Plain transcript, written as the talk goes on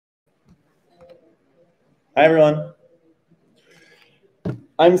Hi, everyone.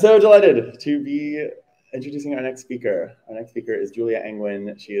 I'm so delighted to be introducing our next speaker. Our next speaker is Julia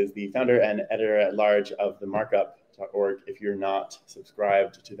Angwin. She is the founder and editor-at-large of the Markup.org. If you're not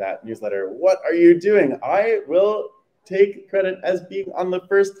subscribed to that newsletter, what are you doing? I will take credit as being on the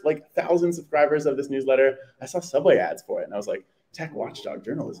first 1,000 subscribers of this newsletter. I saw Subway ads for it, and I was like, tech watchdog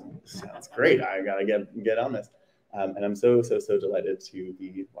journalism. This sounds great. I gotta get on this. And I'm so delighted to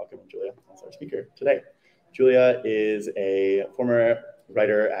be welcoming Julia as our speaker today. Julia is a former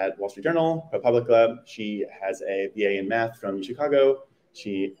writer at Wall Street Journal, ProPublica. She has a BA in math from Chicago.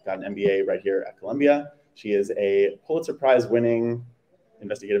 She got an MBA right here at Columbia. She is a Pulitzer Prize winning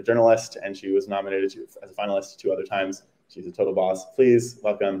investigative journalist, and she was nominated as a finalist 2 other times. She's a total boss. Please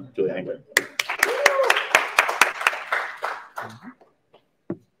welcome Julia Angwin.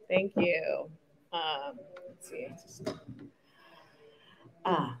 Thank you. Let's see.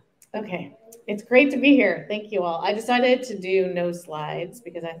 Okay. It's great to be here. Thank you all. I decided to do no slides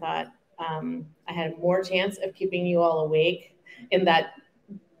because I thought I had more chance of keeping you all awake in that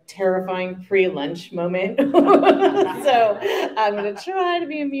terrifying free-lunch moment. So I'm going to try to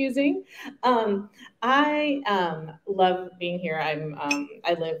be amusing. I love being here.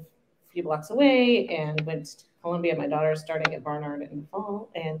 I live a few blocks away and went to Columbia. My daughter's starting at Barnard in the fall,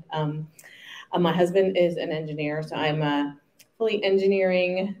 and my husband is an engineer, so I'm a fully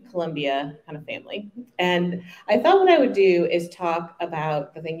engineering Columbia kind of family. And I thought what I would do is talk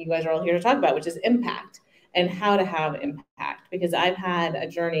about the thing you guys are all here to talk about, which is impact and how to have impact, because I've had a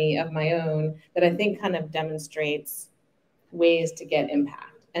journey of my own that I think kind of demonstrates ways to get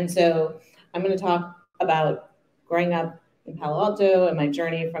impact. And so I'm going to talk about growing up in Palo Alto and my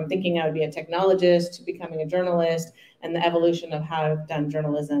journey from thinking I would be a technologist to becoming a journalist and the evolution of how I've done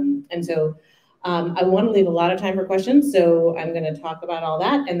journalism. And so I want to leave a lot of time for questions, so I'm going to talk about all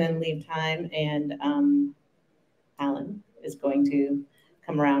that and then leave time, and Alan is going to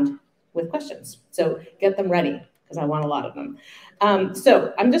come around with questions. So get them ready, because I want a lot of them.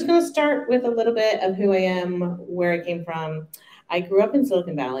 So I'm just going to start with a little bit of who I am, where I came from. I grew up in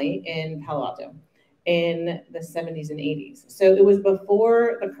Silicon Valley in Palo Alto in the 70s and 80s. So it was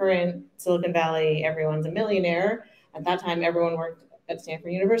before the current Silicon Valley, everyone's a millionaire. At that time, everyone worked at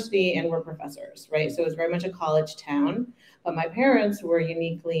Stanford University and were professors, right? So it was very much a college town, but my parents were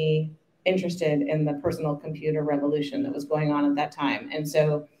uniquely interested in the personal computer revolution that was going on at that time. And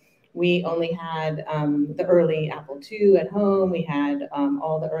so we only had the early Apple II at home. We had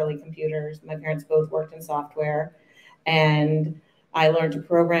all the early computers. My parents both worked in software, and I learned to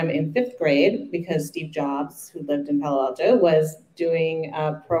program in 5th grade because Steve Jobs, who lived in Palo Alto, was doing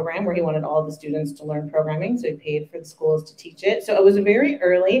a program where he wanted all the students to learn programming. So he paid for the schools to teach it. So it was very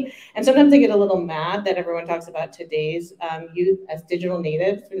early. And sometimes I get a little mad that everyone talks about today's youth as digital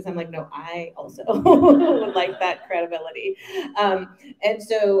natives, because I'm like, no, I also would like that credibility. And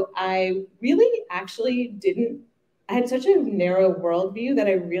so I really actually I had such a narrow worldview that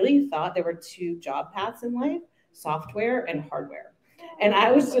I really thought there were 2 job paths in life: software and hardware. And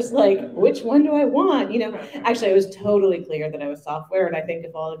I was just like, which one do I want? Actually, I was totally clear that I was software. And I think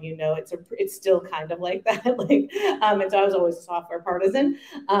if all of you know, it's still kind of like that. And so I was always a software partisan.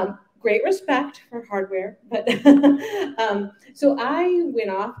 Great respect for hardware. But so I went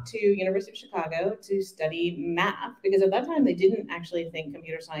off to University of Chicago to study math, because at that time they didn't actually think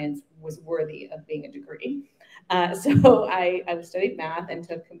computer science was worthy of being a degree. So I studied math and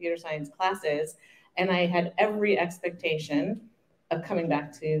took computer science classes. And I had every expectation of coming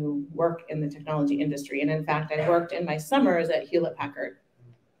back to work in the technology industry. And in fact, I worked in my summers at Hewlett Packard.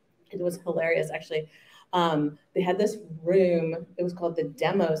 It was hilarious, actually. They had this room, it was called the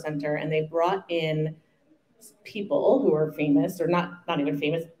Demo Center, and they brought in people who were famous, or not even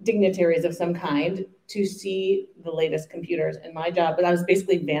famous, dignitaries of some kind, to see the latest computers. And my job, but I was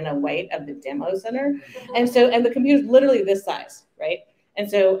basically Vanna White of the Demo Center. And the computer's literally this size, right? And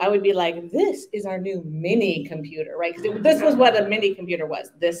so I would be like, this is our new mini computer, right? Because this was what a mini computer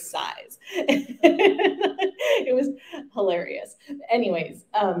was, this size. It was hilarious. Anyways,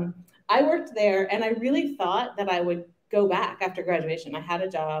 I worked there, and I really thought that I would go back after graduation. I had a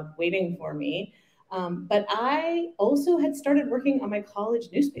job waiting for me. But I also had started working on my college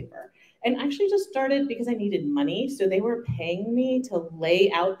newspaper, and actually just started because I needed money. So they were paying me to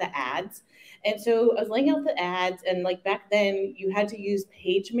lay out the ads. And so I was laying out the ads, and back then you had to use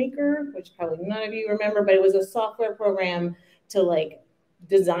PageMaker, which probably none of you remember, but it was a software program to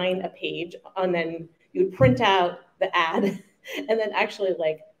design a page, and then you would print out the ad and then actually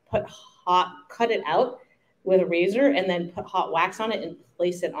cut it out with a razor and then put hot wax on it and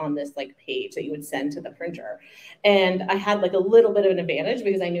place it on this page that you would send to the printer. And I had a little bit of an advantage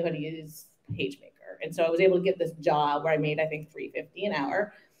because I knew how to use PageMaker. And so I was able to get this job where I made, I think, $3.50 an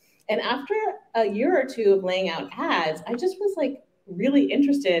hour. And after a year or two of laying out ads, I just was like really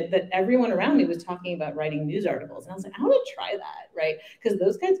interested that everyone around me was talking about writing news articles. And I was like, I want to try that, right? Because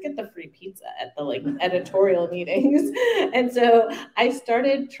those guys get the free pizza at the like editorial meetings. And so I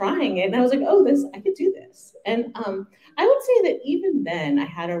started trying it and I was like, oh, I could do this. And I would say that even then I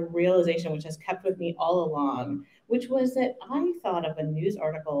had a realization which has kept with me all along, which was that I thought of a news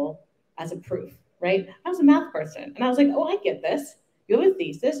article as a proof, right? I was a math person and I was like, oh, I get this. You have a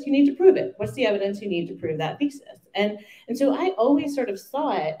thesis, you need to prove it. What's the evidence you need to prove that thesis? And so I always sort of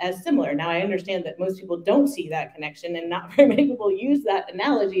saw it as similar. Now I understand that most people don't see that connection and not very many people use that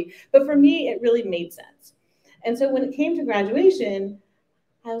analogy, but for me, it really made sense. And so when it came to graduation,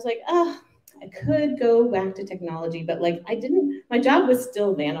 I was like, oh, I could go back to technology, but like my job was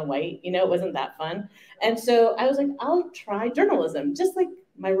still Vanna White, it wasn't that fun. And so I was like, I'll try journalism, just like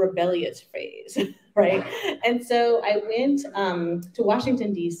my rebellious phase, right? And so I went to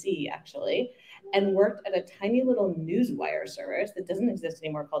Washington, D.C., actually, and worked at a tiny little newswire service that doesn't exist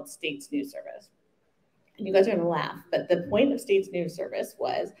anymore called States News Service. And you guys are going to laugh, but the point of States News Service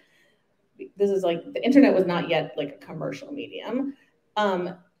was, this is like, the internet was not yet like a commercial medium,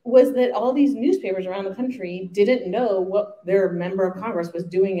 was that all these newspapers around the country didn't know what their member of Congress was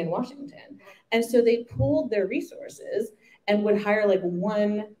doing in Washington. And so they pooled their resources and would hire like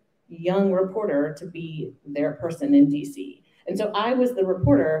one young reporter to be their person in DC. And so I was the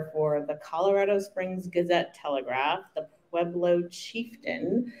reporter for the Colorado Springs Gazette-Telegraph, the Pueblo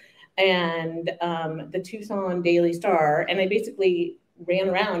Chieftain, and the Tucson Daily Star. And I basically ran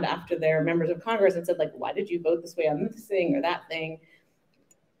around after their members of Congress and said, like, why did you vote this way on this thing or that thing?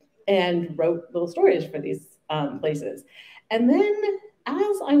 And wrote little stories for these places. And then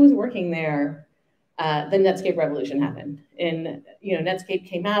as I was working there, the Netscape revolution happened. And Netscape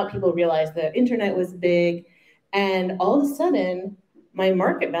came out, people realized the internet was big, and all of a sudden, my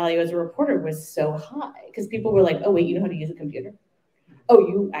market value as a reporter was so high because people were like, oh, wait, you know how to use a computer? Oh,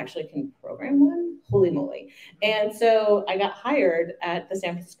 you actually can program one? Holy moly. And so I got hired at the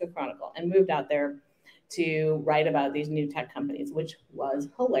San Francisco Chronicle and moved out there to write about these new tech companies, which was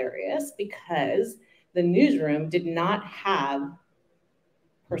hilarious because the newsroom did not have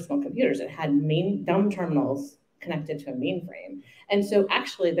personal computers. It had dumb terminals connected to a mainframe. And so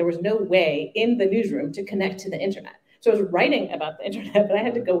actually there was no way in the newsroom to connect to the internet. So I was writing about the internet, but I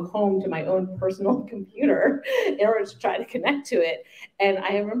had to go home to my own personal computer in order to try to connect to it. And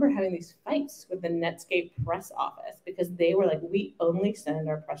I remember having these fights with the Netscape press office because they were like, we only send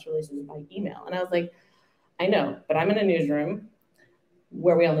our press releases by email. And I was like, I know, but I'm in a newsroom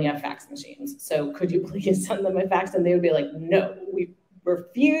where we only have fax machines. So could you please send them a fax? And they would be like, no, we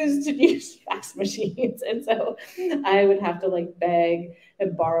refuse to use fax machines. And so I would have to like beg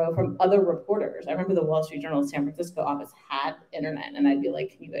and borrow from other reporters. I remember the Wall Street Journal San Francisco office had internet and I'd be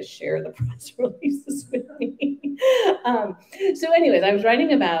like, can you guys share the press releases with me? So anyways, I was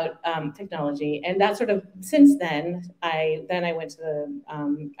writing about technology, and that sort of, since then, I went to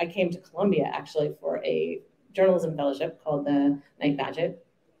I came to Columbia actually for a journalism fellowship called the Knight Badgett,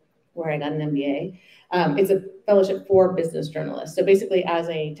 where I got an MBA. It's a fellowship for business journalists. So basically, as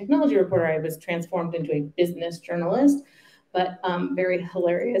a technology reporter, I was transformed into a business journalist, but very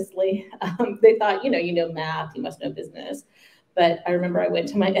hilariously, they thought, you know math, you must know business. But I remember I went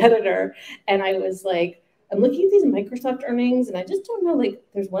to my editor and I was like, I'm looking at these Microsoft earnings and I just don't know, like,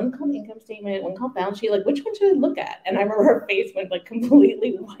 there's one called income statement, one called balance sheet, like, which one should I look at? And I remember her face went like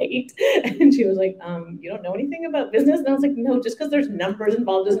completely white. And she was like, you don't know anything about business? And I was like, no, just because there's numbers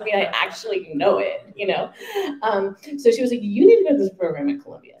involved doesn't mean I actually know it, So she was like, you need to go to this program at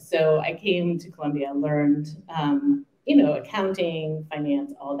Columbia. So I came to Columbia, learned, accounting,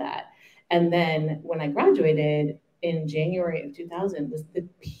 finance, all that. And then when I graduated in January of 2000 was the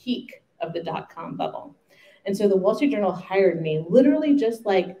peak of the dot-com bubble. And so the Wall Street Journal hired me literally just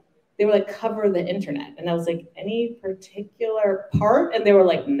like, they were like, cover the internet. And I was like, any particular part? And they were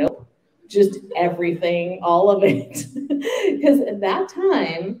like, nope, just everything, all of it. Because at that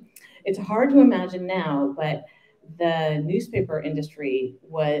time, it's hard to imagine now, but the newspaper industry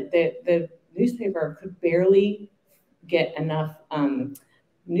was, the newspaper could barely get enough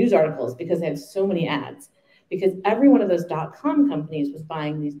news articles because they had so many ads. Because every one of those dot-com companies was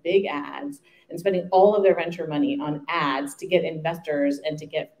buying these big ads and spending all of their venture money on ads to get investors and to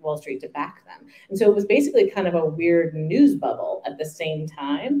get Wall Street to back them. And so it was basically kind of a weird news bubble at the same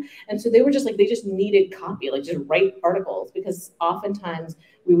time. And so they were just like, they just needed copy, like just write articles, because oftentimes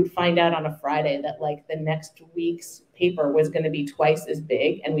we would find out on a Friday that like the next week's paper was going to be twice as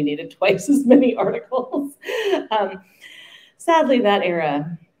big and we needed twice as many articles. Sadly, that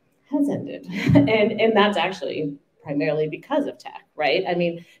era has ended. And that's actually primarily because of tech, right? I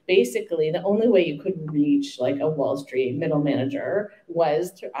mean, basically the only way you could reach like a Wall Street middle manager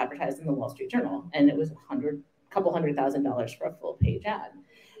was to advertise in the Wall Street Journal. And it was couple $100,000 for a full page ad.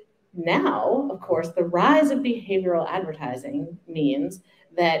 Now, of course, the rise of behavioral advertising means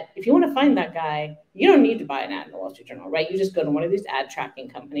that if you want to find that guy, you don't need to buy an ad in the Wall Street Journal, right? You just go to one of these ad tracking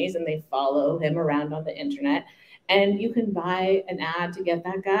companies and they follow him around on the internet. And you can buy an ad to get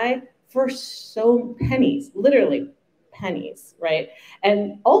that guy for so pennies, literally pennies, right?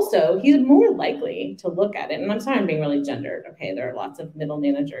 And also, he's more likely to look at it. And I'm sorry, I'm being really gendered. Okay, there are lots of middle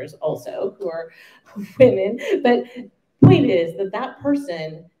managers also who are women. But point is that that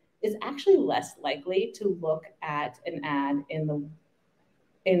person is actually less likely to look at an ad in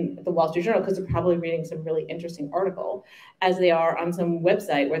the Wall Street Journal because they're probably reading some really interesting article as they are on some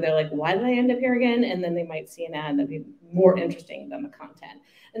website where they're like, why did I end up here again? And then they might see an ad that'd be more interesting than the content.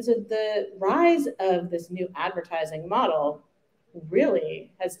 And so the rise of this new advertising model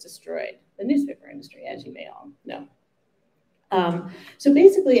really has destroyed the newspaper industry, as you may all know. So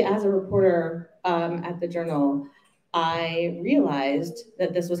basically, as a reporter at the Journal, I realized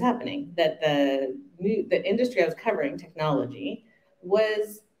that this was happening, that the industry I was covering, technology,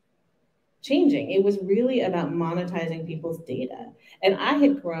 was changing. It was really about monetizing people's data. And I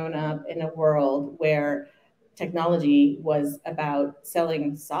had grown up in a world where technology was about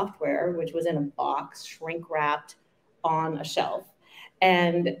selling software, which was in a box, shrink wrapped on a shelf.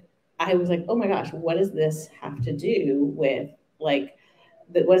 And I was like, oh my gosh, what does this have to do with what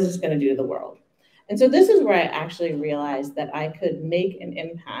is this going to do to the world? And so this is where I actually realized that I could make an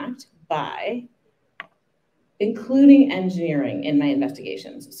impact by including engineering in my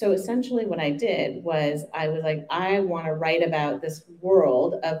investigations. So essentially what I did was I was like, I want to write about this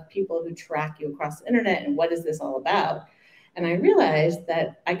world of people who track you across the internet and what is this all about? And I realized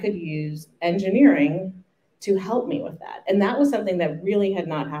that I could use engineering to help me with that. And that was something that really had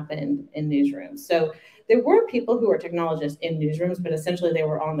not happened in newsrooms. So there were people who were technologists in newsrooms, but essentially they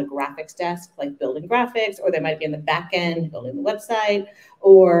were on the graphics desk, like building graphics, or they might be in the back end building the website,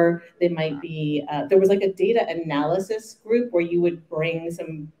 or they might be, there was like a data analysis group where you would bring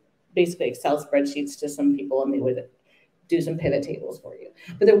some basically Excel spreadsheets to some people and they would do some pivot tables for you.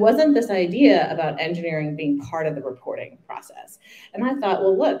 But there wasn't this idea about engineering being part of the reporting process. And I thought,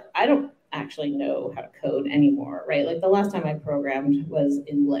 well, look, I don't actually know how to code anymore, right? Like the last time I programmed was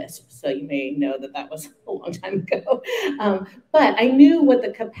in Lisp. So you may know that that was a long time ago. But I knew what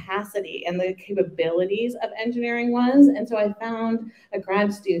the capacity and the capabilities of engineering was. And so I found a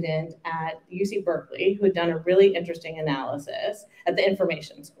grad student at UC Berkeley who had done a really interesting analysis at the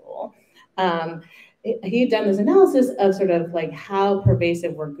information school. He had done this analysis of sort of like how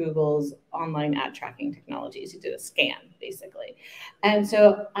pervasive were Google's online ad tracking technologies. He did a scan, basically. And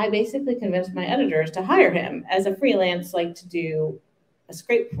so I basically convinced my editors to hire him as a freelance, like to do a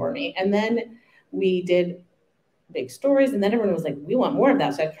scrape for me. And then we did big stories, and then everyone was like, we want more of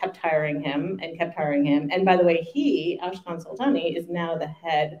that. So I kept hiring him and kept hiring him. And by the way, Ashkan Sultani, is now the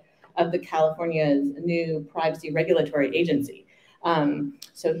head of the California's new privacy regulatory agency.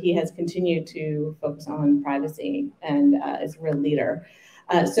 So he has continued to focus on privacy and is a real leader.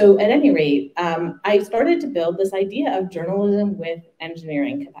 So at any rate, I started to build this idea of journalism with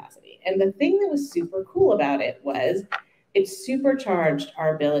engineering capacity. And the thing that was super cool about it was it supercharged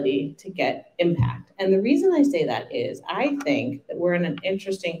our ability to get impact. And the reason I say that is I think that we're in an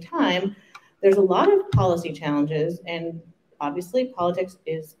interesting time. There's a lot of policy challenges, and obviously politics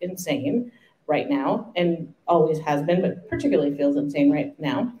is insane right now and always has been, but particularly feels insane right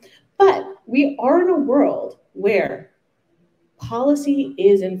now. But we are in a world where policy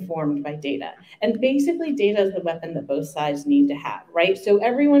is informed by data. And basically data is the weapon that both sides need to have, right? So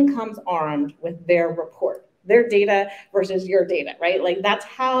everyone comes armed with their report, their data versus your data, right? Like that's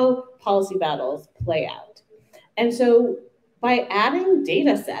how policy battles play out. And so by adding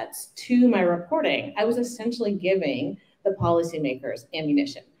data sets to my reporting, I was essentially giving the policymakers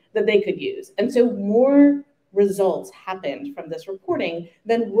ammunition that they could use. And so more results happened from this reporting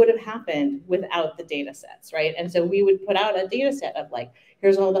than would have happened without the data sets, right? And so we would put out a data set of like,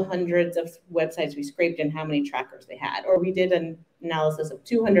 here's all the hundreds of websites we scraped and how many trackers they had. Or we did an analysis of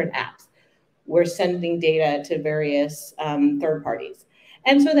 200 apps. We're sending data to various third parties.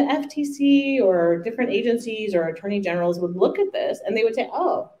 And so the FTC or different agencies or attorney generals would look at this and they would say,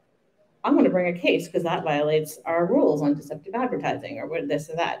 oh, I'm going to bring a case because that violates our rules on deceptive advertising or this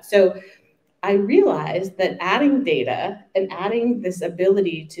or that. So I realized that adding data and adding this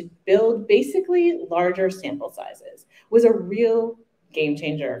ability to build basically larger sample sizes was a real game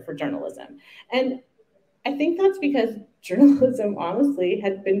changer for journalism. And I think that's because journalism honestly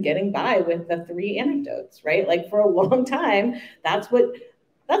had been getting by with the 3 anecdotes, right? Like for a long time, that's what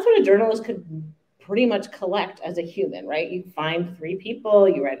a journalist could pretty much collect as a human, right? You find 3 people,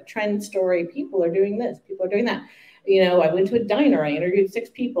 you write a trend story, people are doing this, people are doing that. You know, I went to a diner, I interviewed 6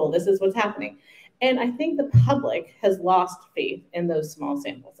 people, this is what's happening. And I think the public has lost faith in those small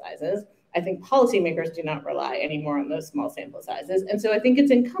sample sizes. I think policymakers do not rely anymore on those small sample sizes. And so I think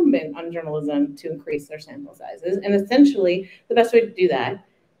it's incumbent on journalism to increase their sample sizes. And essentially, the best way to do that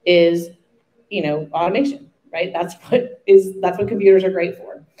is, you know, automation, right? That's what computers are great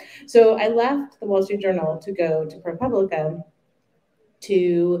for. So I left the Wall Street Journal to go to ProPublica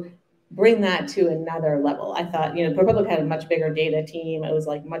to bring that to another level. I thought, you know, ProPublica had a much bigger data team. It was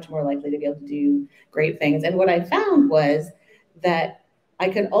like much more likely to be able to do great things. And what I found was that I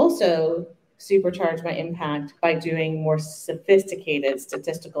could also supercharge my impact by doing more sophisticated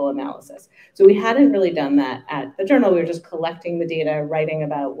statistical analysis. So we hadn't really done that at the Journal. We were just collecting the data, writing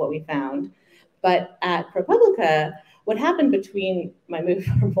about what we found. But at ProPublica, what happened between my move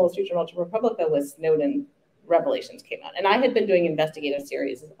from Wall Street Journal to ProPublica was Snowden revelations came out. And I had been doing investigative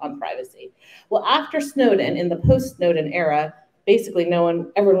series on privacy. Well, after Snowden, in the post-Snowden era, basically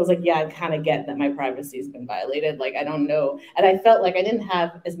everyone was like, yeah, I kind of get that my privacy has been violated. Like, I don't know. And I felt like I didn't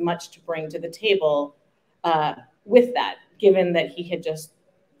have as much to bring to the table with that, given that he had just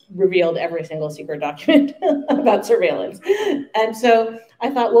revealed every single secret document about surveillance. And so I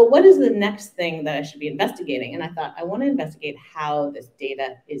thought, well, what is the next thing that I should be investigating? And I thought, I want to investigate how this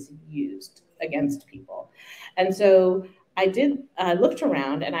data is used against people. And so I looked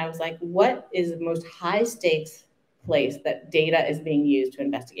around and I was like, what is the most high stakes place that data is being used to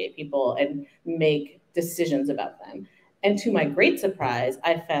investigate people and make decisions about them? And to my great surprise,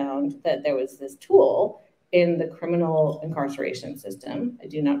 I found that there was this tool in the criminal incarceration system. I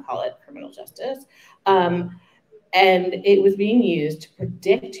do not call it criminal justice. And it was being used to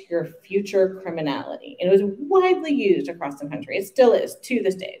predict your future criminality. And it was widely used across the country. It still is to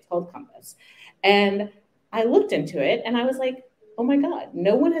this day. It's called Compass. And I looked into it and I was like, oh my God,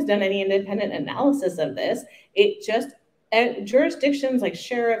 no one has done any independent analysis of this. It just, jurisdictions like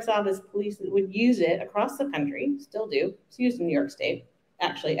sheriff's office, police would use it across the country, still do. It's used in New York State,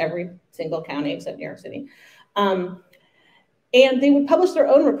 actually every single county except New York City. And they would publish their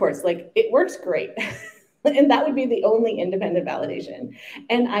own reports, like, it works great. And that would be the only independent validation.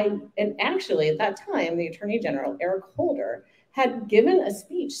 And actually at that time, the Attorney General, Eric Holder, had given a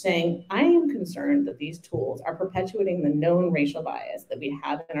speech saying, I am concerned that these tools are perpetuating the known racial bias that we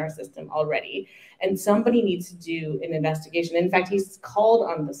have in our system already, and somebody needs to do an investigation. In fact, he's called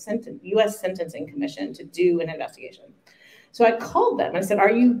on the U.S. Sentencing Commission to do an investigation. So I called them. I said,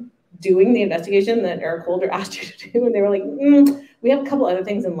 are you doing the investigation that Eric Holder asked you to do? And they were like, we have a couple other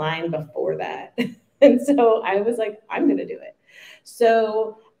things in line before that. And so I was like, I'm going to do it.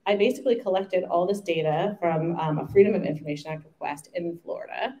 So I basically collected all this data from a Freedom of Information Act request in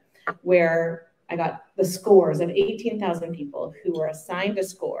Florida, where I got the scores of 18,000 people who were assigned a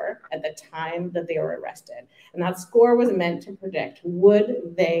score at the time that they were arrested. And that score was meant to predict,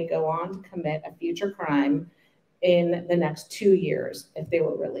 would they go on to commit a future crime in the next 2 years if they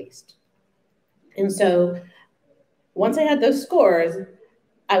were released. And so once I had those scores,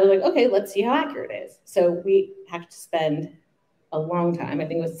 I was like, okay, let's see how accurate it is. So we have to spend a long time, I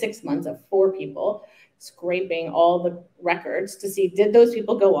think it was 6 months of 4 people, scraping all the records to see, did those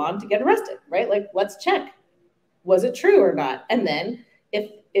people go on to get arrested, right? Like, let's check, was it true or not? And then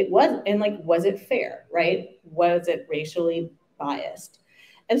if it was, and like, was it fair, right? Was it racially biased?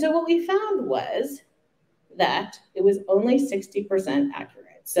 And so what we found was that it was only 60%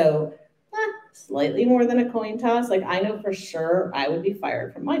 accurate. So slightly more than a coin toss. Like, I know for sure I would be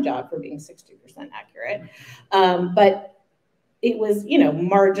fired from my job for being 60% accurate. But it was,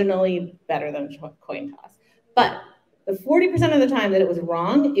 marginally better than a coin toss. But the 40% of the time that it was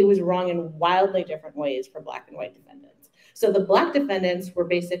wrong in wildly different ways for Black and white defendants. So the Black defendants were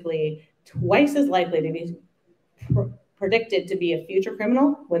basically twice as likely to be predicted to be a future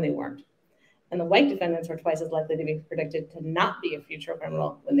criminal when they weren't. And the white defendants were twice as likely to be predicted to not be a future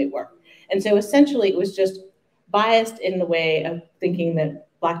criminal when they were. And so essentially it was just biased in the way of thinking that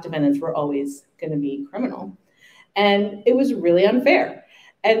Black defendants were always going to be criminal. And it was really unfair.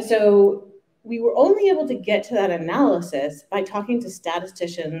 And so we were only able to get to that analysis by talking to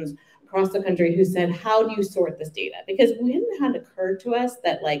statisticians across the country who said, how do you sort this data? Because it hadn't occurred to us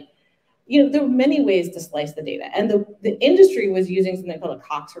that, like, there were many ways to slice the data. And the industry was using something called a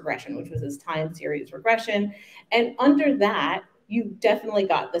Cox regression, which was this time series regression. And under that, you definitely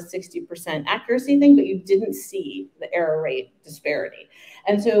got the 60% accuracy thing, but you didn't see the error rate disparity.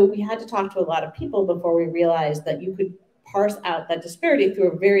 And so we had to talk to a lot of people before we realized that you could parse out that disparity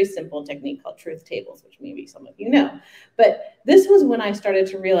through a very simple technique called truth tables, which maybe some of you know. But this was when I started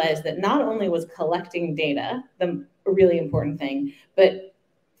to realize that not only was collecting data the really important thing, but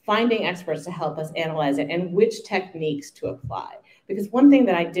finding experts to help us analyze it and which techniques to apply. Because one thing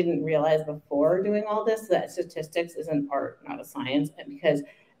that I didn't realize before doing all this, that statistics is an art, not a science, and because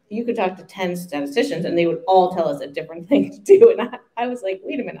you could talk to 10 statisticians and they would all tell us a different thing to do. And I was like,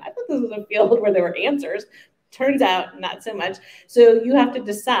 wait a minute, I thought this was a field where there were answers. Turns out not so much. So you have to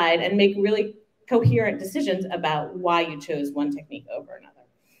decide and make really coherent decisions about why you chose one technique over another.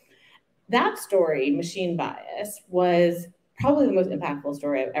 That story, machine bias, was probably the most impactful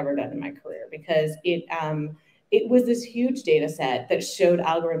story I've ever done in my career, because it was this huge data set that showed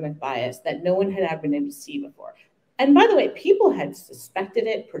algorithmic bias that no one had ever been able to see before. And by the way, people had suspected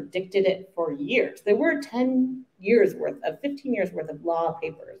it, predicted it for years. There were 15 years worth of law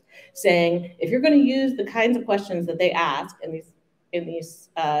papers saying, if you're going to use the kinds of questions that they ask in these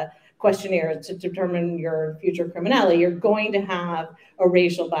questionnaires to determine your future criminality, you're going to have a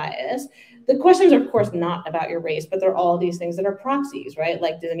racial bias. The questions are, of course, not about your race, but they're all these things that are proxies, right?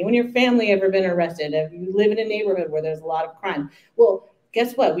 Like, does anyone in your family ever been arrested? Have you live in a neighborhood where there's a lot of crime? Well,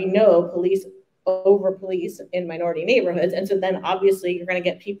 guess what? We know police over police in minority neighborhoods. And so then obviously you're going to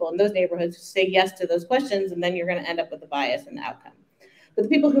get people in those neighborhoods who say yes to those questions, and then you're going to end up with a bias in the outcome. But the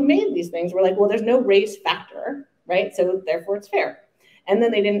people who made these things were like, well, there's no race factor, right? So therefore it's fair. And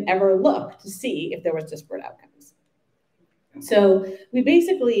then they didn't ever look to see if there was disparate outcomes. So we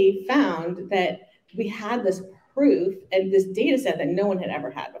basically found that we had this proof and this data set that no one had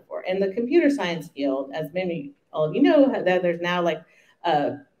ever had before. And the computer science field, as all of you know, that there's now like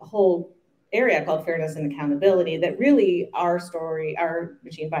a whole area called fairness and accountability, that really our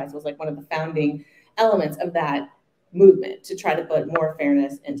machine bias was like one of the founding elements of that movement to try to put more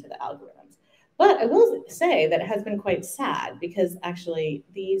fairness into the algorithms. But I will say that it has been quite sad, because actually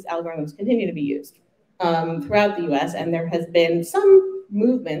these algorithms continue to be used throughout the US, and there has been some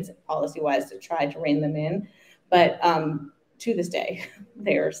movements policy-wise to try to rein them in, but to this day,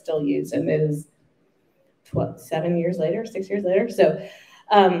 they are still used, and it is 6 years later.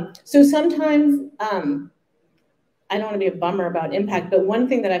 So sometimes I don't want to be a bummer about impact, but one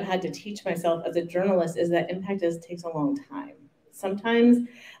thing that I've had to teach myself as a journalist is that impact takes a long time. Sometimes,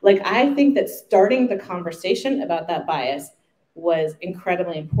 like, I think that starting the conversation about that bias was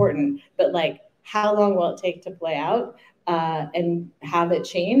incredibly important, but like, how long will it take to play out and have it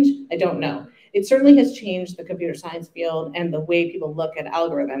change? I don't know. It certainly has changed the computer science field and the way people look at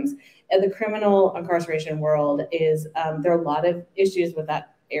algorithms. And the criminal incarceration world is, there are a lot of issues with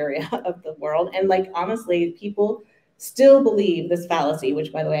that area of the world. And like, honestly, people still believe this fallacy,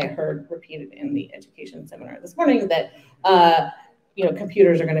 which by the way, I heard repeated in the education seminar this morning, that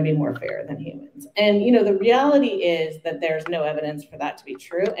computers are going to be more fair than humans. And the reality is that there's no evidence for that to be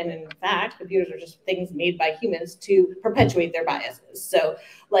true. And in fact, computers are just things made by humans to perpetuate their biases. So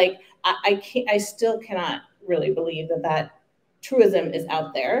like, I still cannot really believe that truism is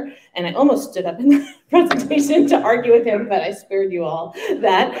out there. And I almost stood up in the presentation to argue with him, but I spared you all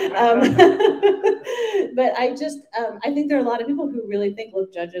that. But I think there are a lot of people who really think,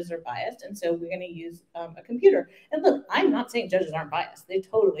 look, judges are biased, and so we're going to use a computer. And look, I'm not saying judges aren't biased. They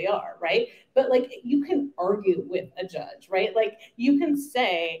totally are, right? But like, you can argue with a judge, right? Like, you can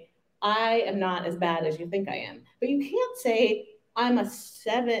say, I am not as bad as you think I am. But you can't say, I'm a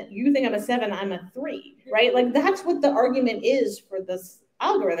 7, you think I'm a 7, I'm a 3, right? Like, that's what the argument is for this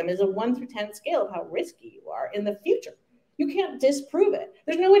algorithm, is a 1 through 10 scale of how risky you are in the future. You can't disprove it.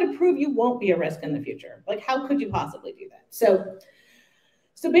 There's no way to prove you won't be a risk in the future. Like, how could you possibly do that?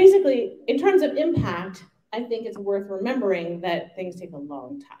 So basically, in terms of impact, I think it's worth remembering that things take a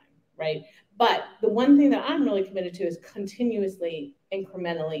long time, right? But the one thing that I'm really committed to is continuously,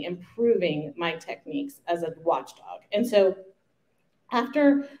 incrementally improving my techniques as a watchdog. And so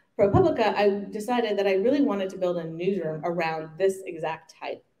after ProPublica, I decided that I really wanted to build a newsroom around this exact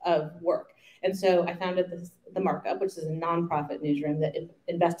type of work. And so I founded the Markup, which is a nonprofit newsroom that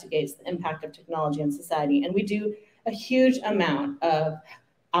investigates the impact of technology on society. And we do a huge amount of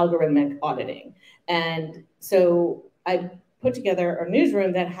algorithmic auditing. And so I put together a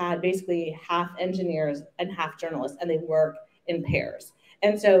newsroom that had basically half engineers and half journalists, and they work in pairs.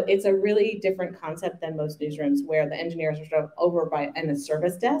 And so it's a really different concept than most newsrooms, where the engineers are sort of over in a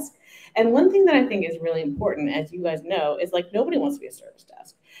service desk. And one thing that I think is really important, as you guys know, is like, nobody wants to be a service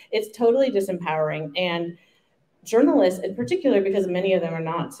desk. It's totally disempowering. And journalists in particular, because many of them are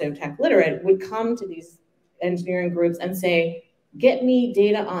not so tech literate, would come to these engineering groups and say, get me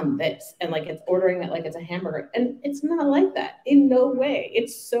data on this. And like, it's ordering it like it's a hamburger. And it's not like that in no way.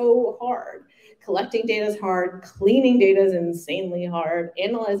 It's so hard collecting data is hard, cleaning data is insanely hard,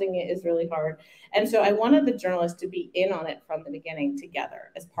 analyzing it is really hard. And so I wanted the journalists to be in on it from the beginning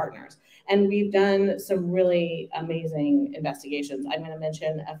together as partners. And we've done some really amazing investigations. I'm going to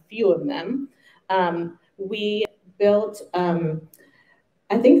mention a few of them. We built,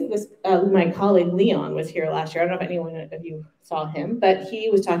 I think this, my colleague Leon was here last year. I don't know if anyone of you saw him, but he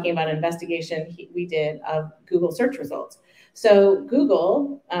was talking about an investigation we did of Google search results. So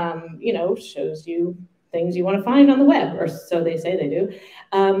Google, shows you things you want to find on the web, or so they say they do.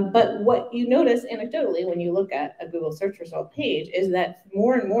 But what you notice anecdotally when you look at a Google search result page is that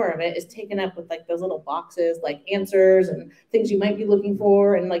more and more of it is taken up with like those little boxes, like answers and things you might be looking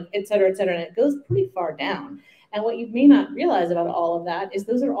for, and like et cetera, and it goes pretty far down. And what you may not realize about all of that is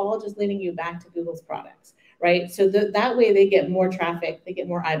those are all just leading you back to Google's products, right? So that way they get more traffic, they get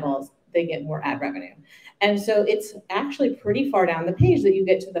more eyeballs, they get more ad revenue. And so it's actually pretty far down the page that you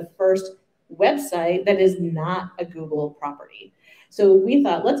get to the first website that is not a Google property. So we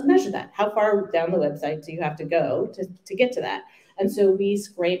thought, let's measure that. How far down the website do you have to go to get to that? And so we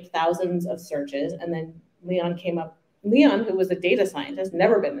scraped thousands of searches, and then Leon, who was a data scientist,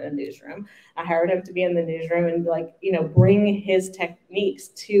 never been in a newsroom. I hired him to be in the newsroom and bring his techniques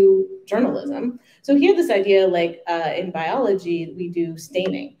to journalism. So he had this idea, in biology, we do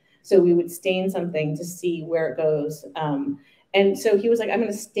staining. So we would stain something to see where it goes. And so he was like, I'm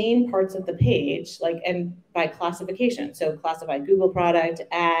going to stain parts of the page, and by classification. So classify Google product,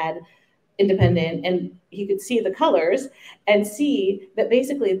 ad, independent, and he could see the colors and see that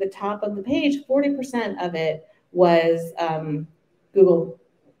basically the top of the page, 40% of it was Google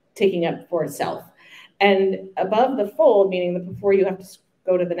taking up for itself. And above the fold, meaning that before you have to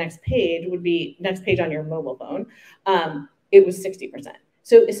go to the next page, would be next page on your mobile phone, it was 60%.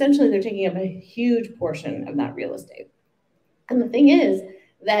 So essentially they're taking up a huge portion of that real estate. And the thing is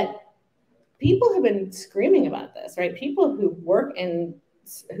that people have been screaming about this, right? People who work in,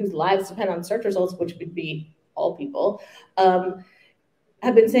 whose lives depend on search results, which would be all people,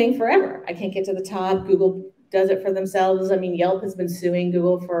 have been saying forever, I can't get to the top. Google does it for themselves. I mean, Yelp has been suing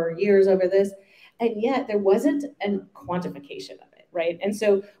Google for years over this. And yet there wasn't a quantification of it, right? And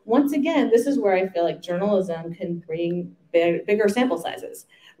so once again, this is where I feel like journalism can bring bigger sample sizes.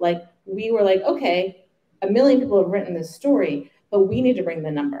 Like we were like, okay, 1 million people have written this story, but we need to bring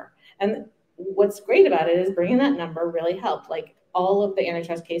the number. And what's great about it is bringing that number really helped. Like all of the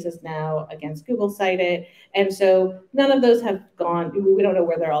antitrust cases now against Google cite it. And so none of those have gone, we don't know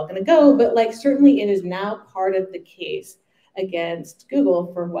where they're all going to go, but certainly it is now part of the case against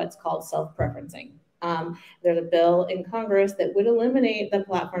Google for what's called self-preferencing. There's a bill in Congress that would eliminate the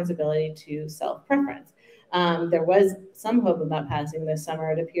platform's ability to self-preference. There was some hope of that passing this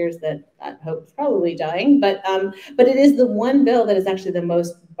summer. It appears that hope is probably dying, but it is the one bill that is actually the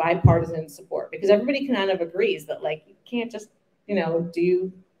most bipartisan support, because everybody kind of agrees that you can't just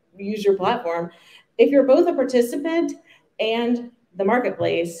use your platform. If you're both a participant and the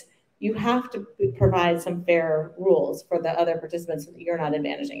marketplace, you have to provide some fair rules for the other participants so that you're not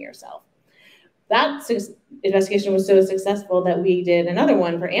advantaging yourself. That investigation was so successful that we did another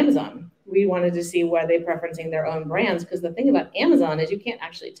one for Amazon. We wanted to see why they're preferencing their own brands, because the thing about Amazon is you can't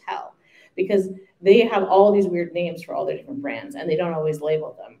actually tell, because they have all these weird names for all their different brands and they don't always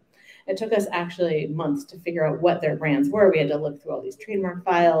label them. It took us actually months to figure out what their brands were. We had to look through all these trademark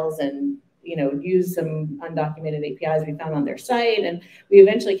files and use some undocumented APIs we found on their site. And we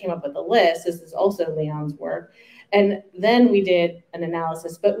eventually came up with a list. This is also Leon's work. And then we did an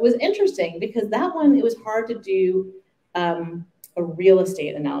analysis, but it was interesting because that one, it was hard to do a real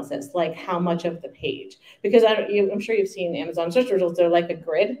estate analysis, like how much of the page, because I'm sure you've seen Amazon search results, they're like a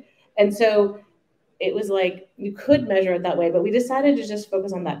grid. And so it was like, you could measure it that way, but we decided to just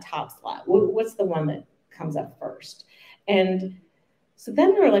focus on that top slot. What's the one that comes up first? And so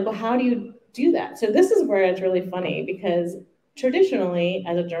then we were like, well, how do you do that? So this is where it's really funny, because traditionally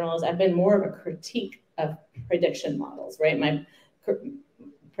as a journalist, I've been more of a critique of prediction models, right?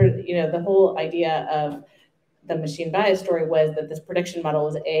 The whole idea of the machine bias story was that this prediction model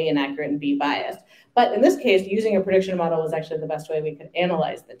was A, inaccurate, and B, biased. But in this case, using a prediction model was actually the best way we could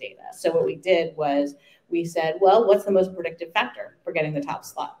analyze the data. So what we did was we said, well, what's the most predictive factor for getting the top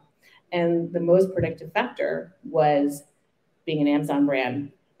slot? And the most predictive factor was being an Amazon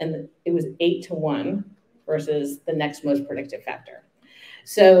brand. And it was 8-to-1 versus the next most predictive factor.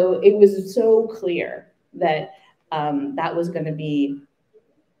 So it was so clear that that was going to be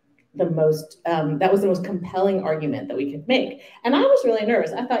the most compelling argument that we could make. And I was really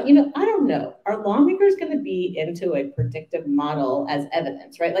nervous. I thought, I don't know, are lawmakers going to be into a predictive model as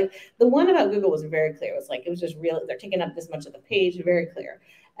evidence, right? Like the one about Google was very clear. It was just real. They're taking up this much of the page, very clear.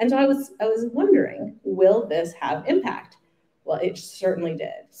 And so I was wondering, will this have impact? Well, it certainly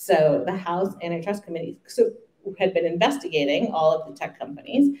did. So the House Antitrust Committee had been investigating all of the tech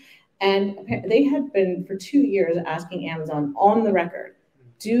companies, and they had been for 2 years asking Amazon on the record,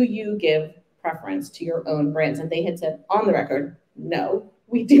 do you give preference to your own brands? And they had said on the record, no,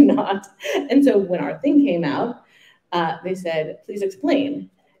 we do not. And so when our thing came out, they said, please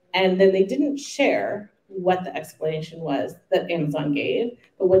explain. And then they didn't share what the explanation was that Amazon gave,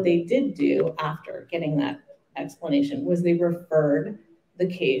 but what they did do after getting that explanation was they referred the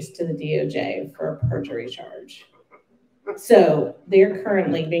case to the DOJ for a perjury charge. So they're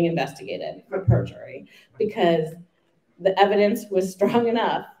currently being investigated for perjury because the evidence was strong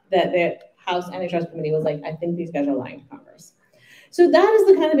enough that the House Antitrust Committee was like, I think these guys are lying to Congress. So that is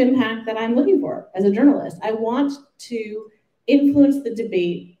the kind of impact that I'm looking for as a journalist. I want to influence the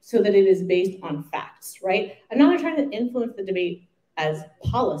debate so that it is based on facts, right? I'm not trying to influence the debate as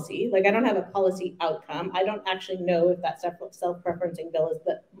policy. Like, I don't have a policy outcome. I don't actually know if that self-preferencing bill is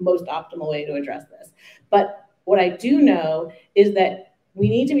the most optimal way to address this. But what I do know is that we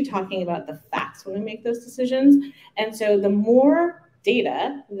need to be talking about the facts when we make those decisions. And so the more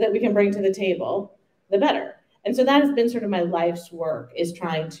data that we can bring to the table, the better. And so that has been sort of my life's work, is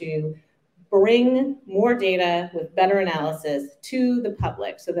trying to bring more data with better analysis to the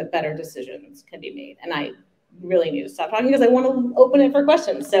public so that better decisions can be made. And I really need to stop talking because I want to open it for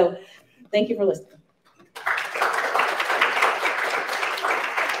questions. So thank you for listening.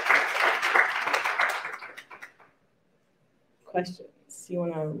 Questions? You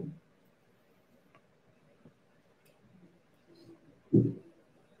want to?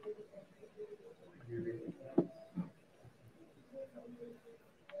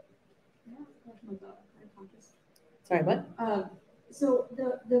 Sorry, what? So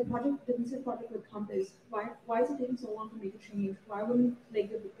the project, the research project with Compass, why is it taking so long to make a change? Why wouldn't,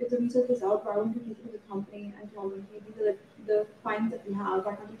 like, if the research is out, why wouldn't you take it to the company and tell them, hey, these are the findings that we have,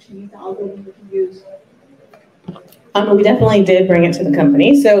 why can't you change the algorithm that you use? We definitely did bring it to the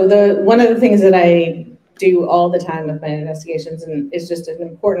company. So one of the things that I do all the time with my investigations, and is just an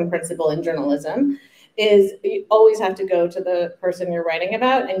important principle in journalism, is you always have to go to the person you're writing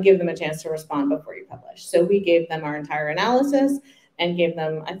about and give them a chance to respond before you publish. So we gave them our entire analysis and gave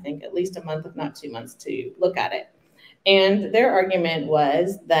them, I think, at least a month, if not 2 months, to look at it. And their argument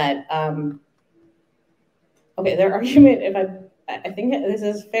was that, their argument, if I think this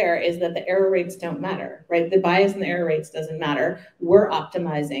is fair, is that the error rates don't matter, right? The bias in the error rates doesn't matter. We're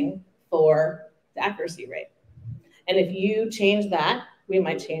optimizing for the accuracy rate. And if you change that, we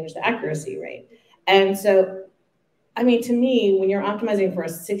might change the accuracy rate. And so, I mean, to me, when you're optimizing for a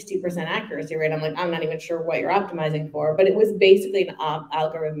 60% accuracy rate, I'm like, I'm not even sure what you're optimizing for, but it was basically an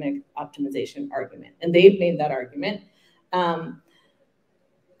algorithmic optimization argument. And they've made that argument.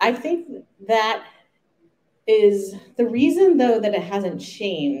 I think that is the reason, though, that it hasn't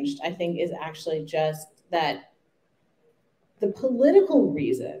changed, I think, is actually just that the political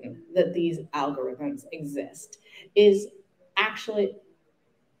reason that these algorithms exist is actually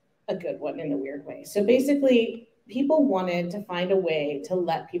a good one in a weird way. So basically, people wanted to find a way to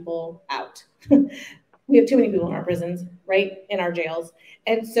let people out. We have too many people in our prisons, right? In our jails.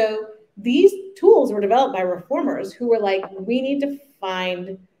 And so these tools were developed by reformers who were like, we need to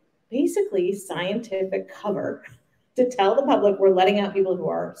find basically scientific cover to tell the public we're letting out people who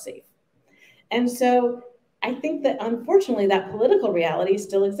are safe. And so I think that unfortunately that political reality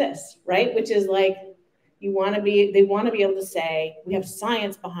still exists, right? Which is like, they want to be able to say, we have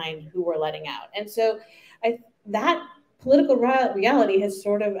science behind who we're letting out. And so that political reality has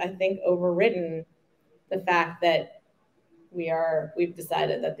sort of, I think, overridden the fact that we've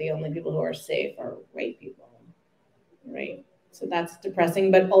decided that the only people who are safe are white people, right? So that's depressing,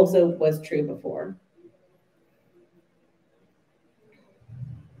 but also was true before.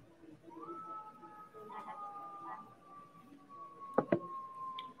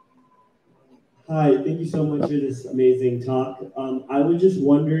 Hi, thank you so much for this amazing talk. I was just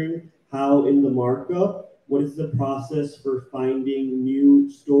wondering how in the markup, what is the process for finding new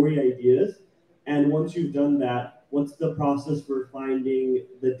story ideas? And once you've done that, what's the process for finding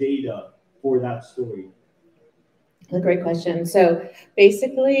the data for that story? That's a great question. So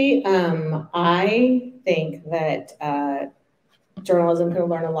basically, I think that journalism can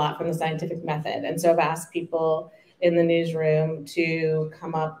learn a lot from the scientific method. And so I've asked people in the newsroom to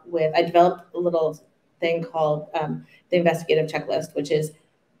come up with, I developed a little thing called the investigative checklist, which is,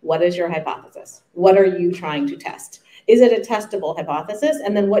 what is your hypothesis? What are you trying to test? Is it a testable hypothesis?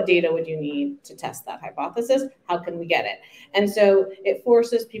 And then what data would you need to test that hypothesis? How can we get it? And so it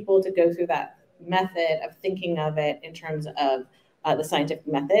forces people to go through that method of thinking of it in terms of the scientific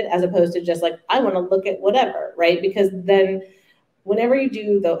method, as opposed to just like, I want to look at whatever, right? Because then whenever you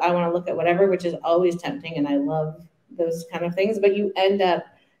do the I want to look at whatever, which is always tempting, and I love those kind of things, but you end up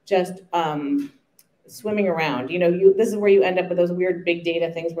just swimming around. This is where you end up with those weird big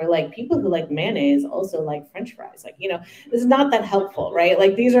data things where like people who like mayonnaise also like French fries. Like, this is not that helpful, right?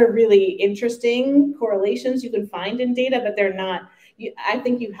 Like these are really interesting correlations you can find in data, but they're not, I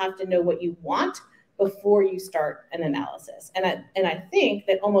think you have to know what you want before you start an analysis. And I think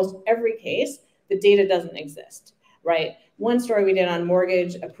that almost every case, the data doesn't exist, right? One story we did on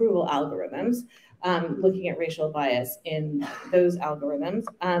mortgage approval algorithms, looking at racial bias in those algorithms,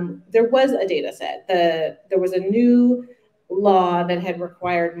 there was a data set. There was a new law that had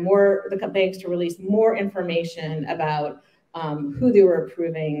required the banks to release more information about who they were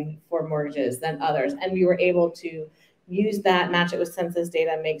approving for mortgages than others. And we were able to use that, match it with census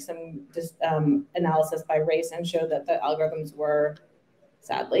data, make some analysis by race, and show that the algorithms were,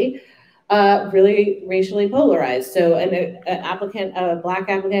 sadly, really racially polarized. So an applicant, a Black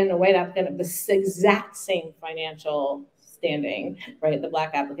applicant, a white applicant of the exact same financial standing, right? The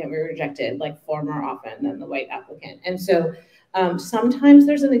Black applicant we rejected like far more often than the white applicant. And so sometimes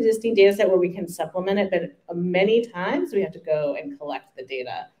there's an existing data set where we can supplement it, but many times we have to go and collect the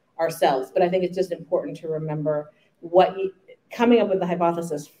data ourselves. But I think it's just important to remember coming up with the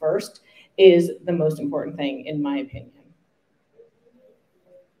hypothesis first is the most important thing, in my opinion.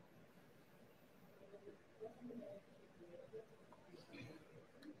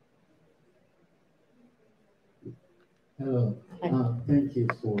 Hello. Thank you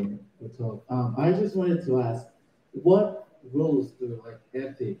for the talk. I just wanted to ask, what roles do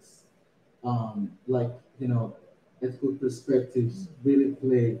ethics, ethical perspectives really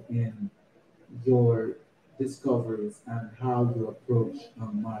play in your discoveries and how you approach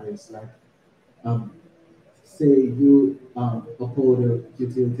matters? Say you uphold a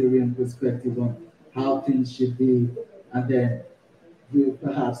utilitarian perspective on how things should be, and then you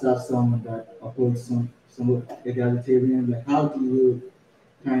perhaps have someone that upholds some egalitarian. Like, how do you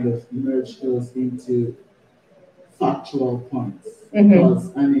kind of merge those into factual points?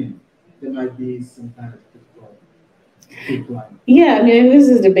 Because there might be some kind of Yeah, this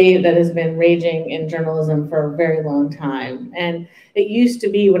is a debate that has been raging in journalism for a very long time. And it used to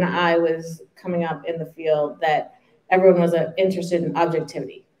be, when I was coming up in the field, that everyone was interested in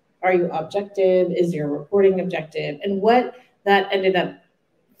objectivity. Are you objective? Is your reporting objective? And what that ended up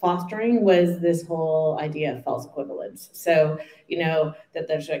fostering was this whole idea of false equivalence. So, that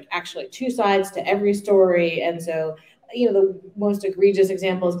there's actually two sides to every story. And so, the most egregious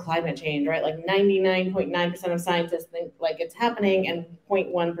example is climate change, right? Like 99.9% of scientists think like it's happening, and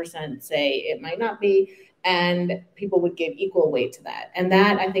 0.1% say it might not be. And people would give equal weight to that. And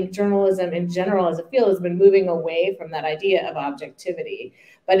that, I think, journalism in general as a field has been moving away from that idea of objectivity.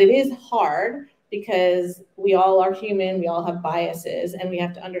 But it is hard, because we all are human, we all have biases, and we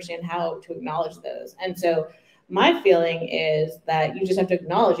have to understand how to acknowledge those. And so my feeling is that you just have to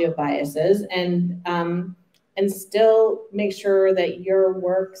acknowledge you have biases and still make sure that your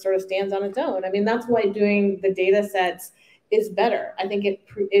work sort of stands on its own. That's why doing the data sets is better. I think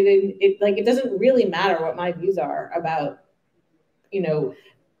it doesn't really matter what my views are about,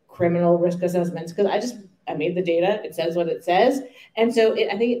 criminal risk assessments, because I made the data, it says what it says. And so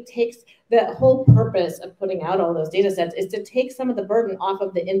I think it takes, the whole purpose of putting out all those data sets is to take some of the burden off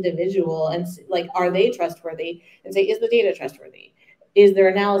of the individual and are they trustworthy? And say, is the data trustworthy? Is their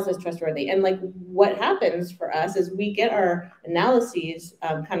analysis trustworthy? And what happens for us is we get our analyses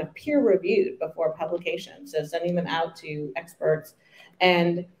kind of peer reviewed before publication. So sending them out to experts.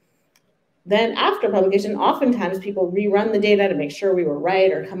 And then after publication, oftentimes people rerun the data to make sure we were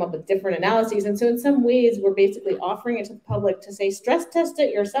right or come up with different analyses. And so in some ways, we're basically offering it to the public to say, stress test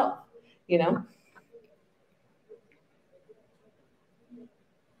it yourself,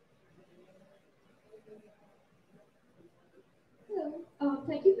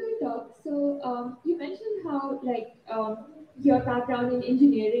 Thank you for your talk. So you mentioned how your background in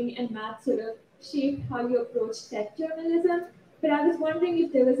engineering and math sort of shaped how you approach tech journalism. But I was wondering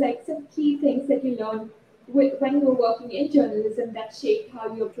if there was some key things that you learned when you were working in journalism that shaped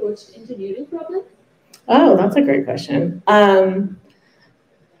how you approached engineering problems. Oh, that's a great question.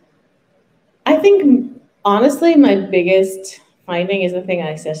 I think honestly, my biggest finding is the thing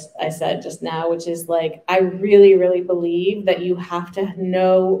I said just now, which is I really, really believe that you have to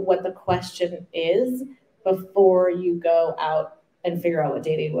know what the question is before you go out and figure out what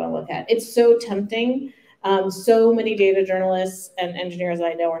data you want to look at. It's so tempting So many data journalists and engineers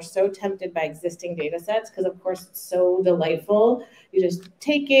I know are so tempted by existing data sets because, of course, it's so delightful. You just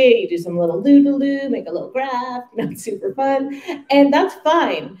take it, you do some little loo-de-loo, make a little graph, it's super fun, and that's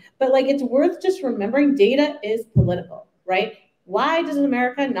fine. But like, it's worth just remembering data is political, right? Why does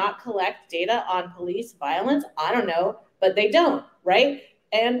America not collect data on police violence? I don't know, but they don't, right?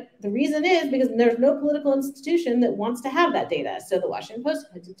 And the reason is because there's no political institution that wants to have that data. So the Washington Post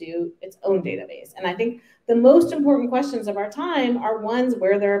had to do its own database. And I think the most important questions of our time are ones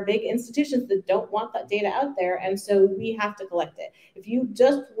where there are big institutions that don't want that data out there. And so we have to collect it. If you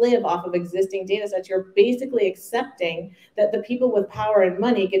just live off of existing data sets, you're basically accepting that the people with power and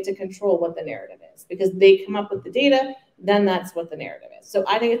money get to control what the narrative is because they come up with the data, then that's what the narrative is. So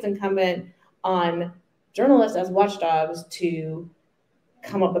I think it's incumbent on journalists as watchdogs to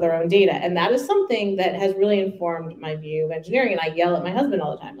come up with our own data. And that is something that has really informed my view of engineering. And I yell at my husband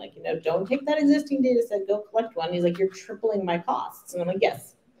all the time, like, don't take that existing data set, go collect one. He's like, you're tripling my costs. And I'm like,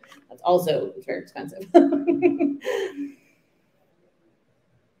 yes, that's also, it's very expensive. Hi,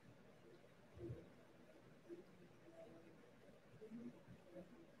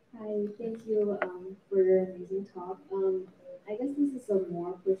 thank you for your amazing talk. I guess this is a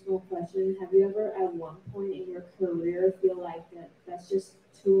more personal question. Have you ever at one point in your career feel like that's just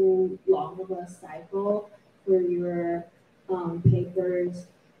too long of a cycle for your papers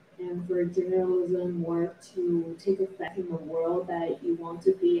and for journalism work to take effect in the world, that you want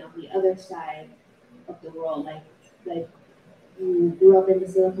to be on the other side of the world? Like you grew up in the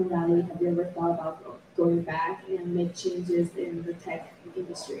Silicon Valley. Have you ever thought about going back and make changes in the tech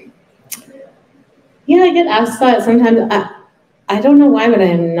industry? Yeah, I get asked that sometimes. I don't know why, but I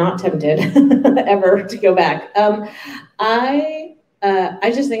am not tempted ever to go back. I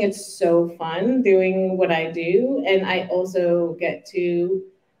just think it's so fun doing what I do, and I also get to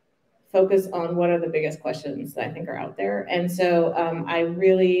focus on what are the biggest questions that I think are out there. And so I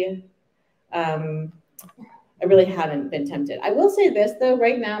really haven't been tempted. I will say this though,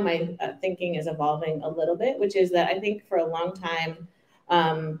 right now my thinking is evolving a little bit, which is that I think for a long time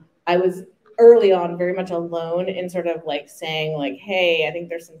I was early on very much alone in sort of like saying like, hey, I think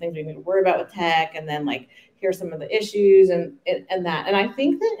there's some things we need to worry about with tech, and then like here's some of the issues and that. And I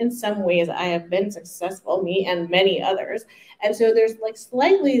think that in some ways I have been successful, me and many others. And so there's like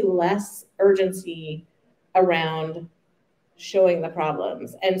slightly less urgency around showing the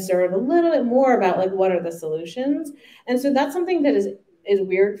problems and sort of a little bit more about like what are the solutions. And so that's something that is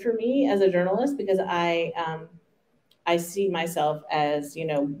weird for me as a journalist, because I see myself as,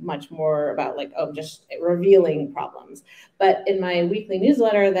 much more about like, just revealing problems. But in my weekly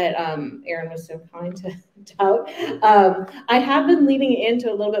newsletter that Aaron was so kind to tout, I have been leaning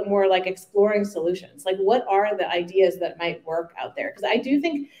into a little bit more like exploring solutions. Like, what are the ideas that might work out there? Because I do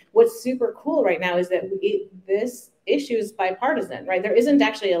think what's super cool right now is that this issue is bipartisan, right? There isn't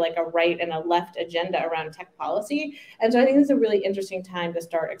actually a right and a left agenda around tech policy. And so I think it's a really interesting time to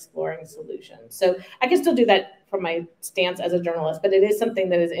start exploring solutions. So I can still do that from my stance as a journalist, but it is something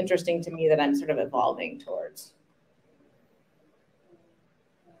that is interesting to me that I'm sort of evolving towards.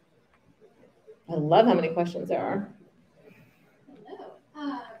 I love how many questions there are.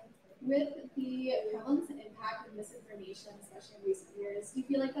 Hello. With the prevalence and impact of misinformation, especially in recent years, do you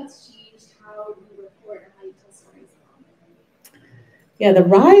feel like that's changed how you report or how you tell stories? Yeah, the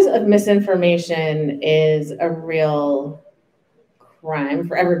rise of misinformation is a real crime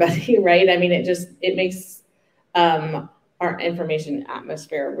for everybody, right? I mean, it makes our information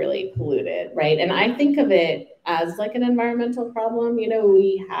atmosphere really polluted, right? And I think of it as like an environmental problem.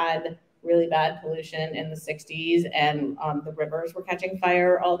 We had really bad pollution in the 60s, and the rivers were catching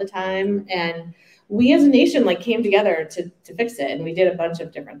fire all the time. And we as a nation came together to fix it. And we did a bunch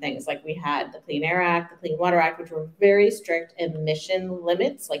of different things. Like, we had the Clean Air Act, the Clean Water Act, which were very strict emission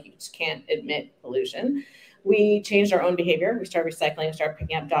limits. Like, you just can't emit pollution. We changed our own behavior. We started recycling, we started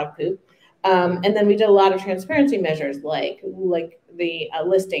picking up dog poop. And then we did a lot of transparency measures, like the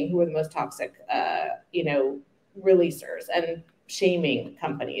listing who were the most toxic, releasers, and shaming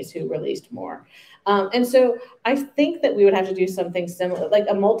companies who released more. And so I think that we would have to do something similar, like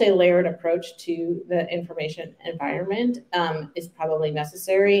a multi-layered approach to the information environment is probably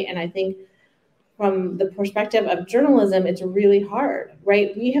necessary. And I think from the perspective of journalism, it's really hard,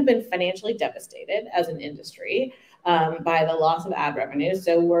 right? We have been financially devastated as an industry by the loss of ad revenue.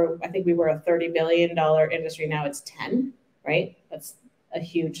 So I think we were a $30 billion industry. Now it's 10, right? That's a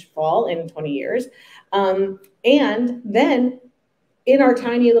huge fall in 20 years. And then in our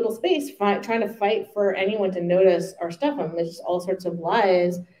tiny little space, trying to fight for anyone to notice our stuff amidst all sorts of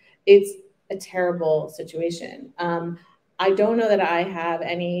lies, it's a terrible situation. I don't know that I have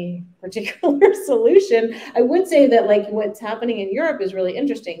any particular solution. I would say that like what's happening in Europe is really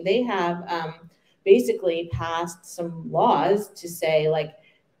interesting. They have basically passed some laws to say like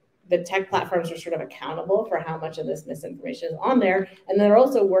the tech platforms are sort of accountable for how much of this misinformation is on there. And they're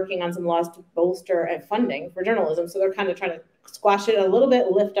also working on some laws to bolster funding for journalism. So they're kind of trying to squash it a little bit,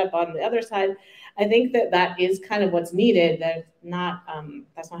 lift up on the other side. I think that that is kind of what's needed. That's not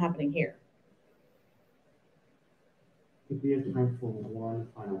happening here. I think we have time for one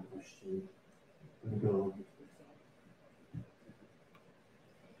final question. I'm gonna go.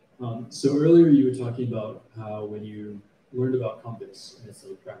 So earlier you were talking about how when you learned about Compass and its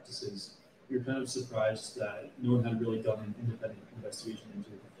practices, you're kind of surprised that no one had really done an independent investigation into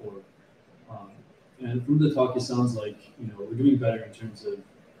it before. And from the talk, it sounds like we're doing better in terms of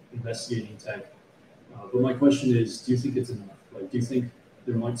investigating tech. But my question is, do you think it's enough? Like, do you think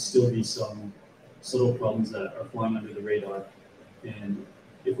there might still be some subtle problems that are flying under the radar? And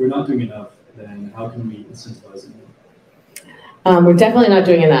if we're not doing enough, then how can we incentivize it more? We're definitely not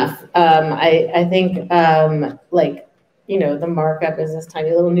doing enough. I think the Markup is this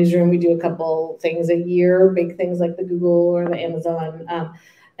tiny little newsroom. We do a couple things a year, big things like the Google or the Amazon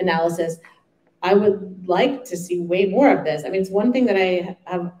analysis. I would like to see way more of this. I mean, it's one thing that I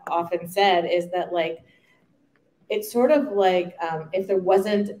have often said is that like, it's sort of like if there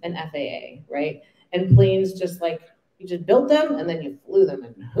wasn't an FAA, right? And planes just like, you just built them and then you flew them.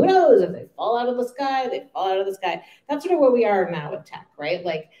 And who knows if they fall out of the sky, they fall out of the sky. That's sort of where we are now with tech, right?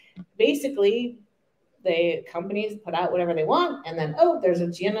 Like basically the companies put out whatever they want. And then, oh, there's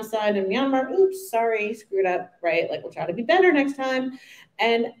a genocide in Myanmar. Oops, sorry, screwed up, right? Like we'll try to be better next time.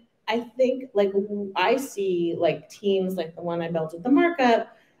 And I think like I see like teams like the one I built at the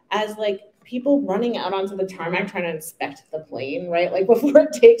Markup as like people running out onto the tarmac trying to inspect the plane, right? Like before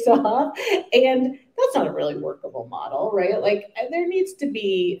it takes off. And that's not a really workable model, right? Like there needs to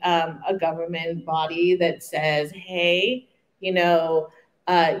be a government body that says, hey, your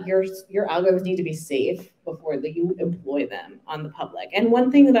algorithms need to be safe before you employ them on the public. And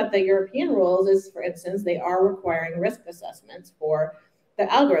one thing about the European rules is, for instance, they are requiring risk assessments for the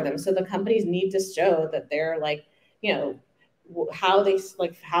algorithms. So the companies need to show that they're like, how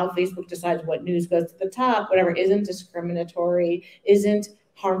Facebook decides what news goes to the top, whatever isn't discriminatory, isn't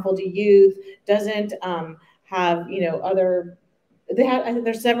harmful to youth, doesn't have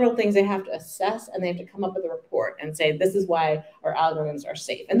there's several things they have to assess, and they have to come up with a report and say this is why our algorithms are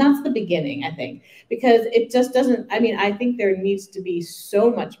safe. And that's the beginning, I think, because it just doesn't. I mean, I think there needs to be so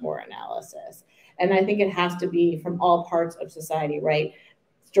much more analysis, and I think it has to be from all parts of society, right?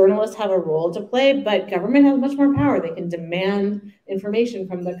 Journalists have a role to play, but government has much more power. They can demand information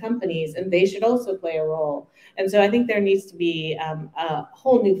from the companies, and they should also play a role. And so I think there needs to be a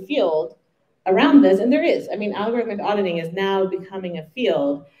whole new field around this, and there is. I mean, algorithmic auditing is now becoming a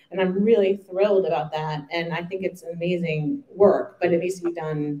field, and I'm really thrilled about that. And I think it's amazing work, but it needs to be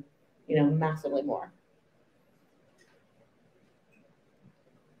done, massively more.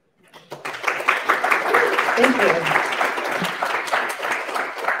 Thank you.